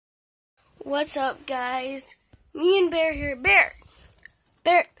What's up, guys? Me and Bear here. Bear!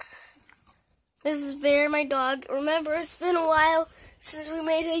 This is Bear, my dog. Remember, it's been a while since we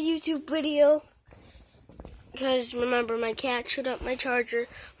made a YouTube video. Because, remember, my cat chewed up my charger.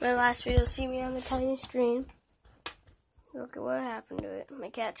 My last video, see me on the tiny screen. Look at what happened to it. My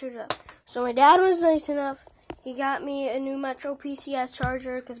cat chewed it up. So my dad was nice enough. He got me a new Metro PCS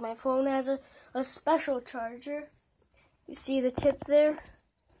charger because my phone has a special charger. You see the tip there?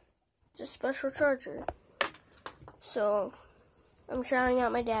 It's a special charger. So, I'm shouting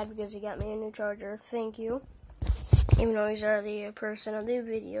out my dad because he got me a new charger. Thank you. Even though he's already a person of the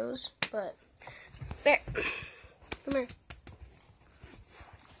videos. But, Bear, come here.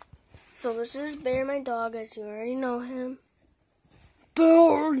 So this is Bear, my dog, as you already know him.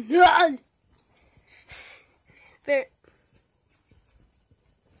 Bear! Bear.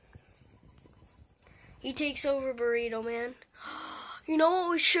 He takes over Burrito Man. You know what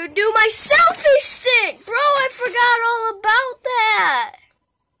we should do? My selfie stick! Bro, I forgot all about that.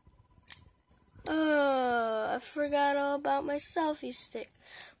 I forgot all about my selfie stick.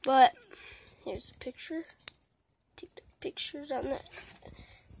 But, here's the picture. Take the pictures on that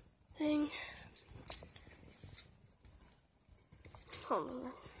thing. Hold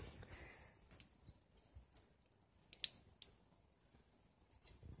on.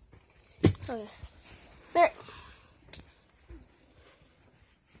 Okay. There.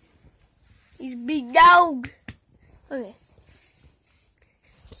 He's a big dog. Okay.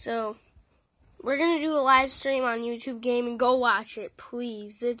 So, we're going to do a live stream on YouTube Gaming. Go watch it,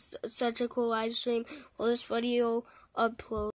 please. It's such a cool live stream. Well, this video upload.